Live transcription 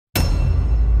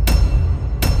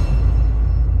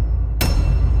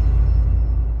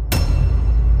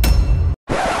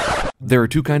There are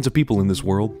two kinds of people in this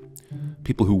world.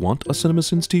 People who want a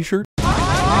CinemaSins t-shirt,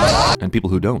 and people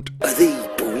who don't. Are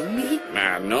they booing me?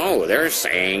 No, they're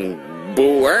saying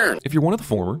boo earn. If you're one of the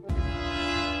former,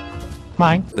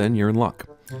 Mine. then you're in luck.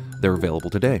 They're available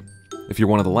today. If you're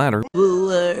one of the latter, Boo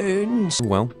earns.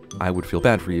 well, I would feel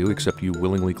bad for you, except you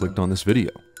willingly clicked on this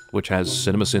video, which has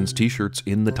CinemaSins t-shirts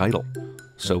in the title.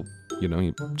 So, you know,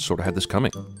 you sort of had this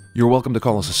coming. You're welcome to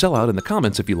call us a sellout in the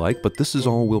comments if you like, but this is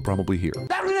all we'll probably hear.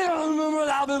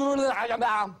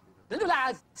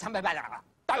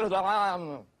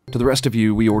 To the rest of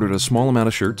you, we ordered a small amount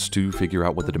of shirts to figure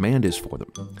out what the demand is for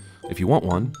them. If you want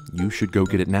one, you should go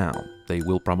get it now. They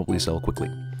will probably sell quickly.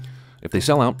 If they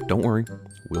sell out, don't worry,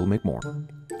 we'll make more.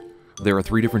 There are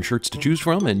 3 different shirts to choose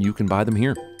from, and you can buy them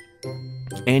here.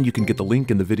 And you can get the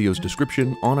link in the video's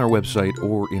description, on our website,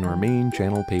 or in our main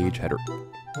channel page header.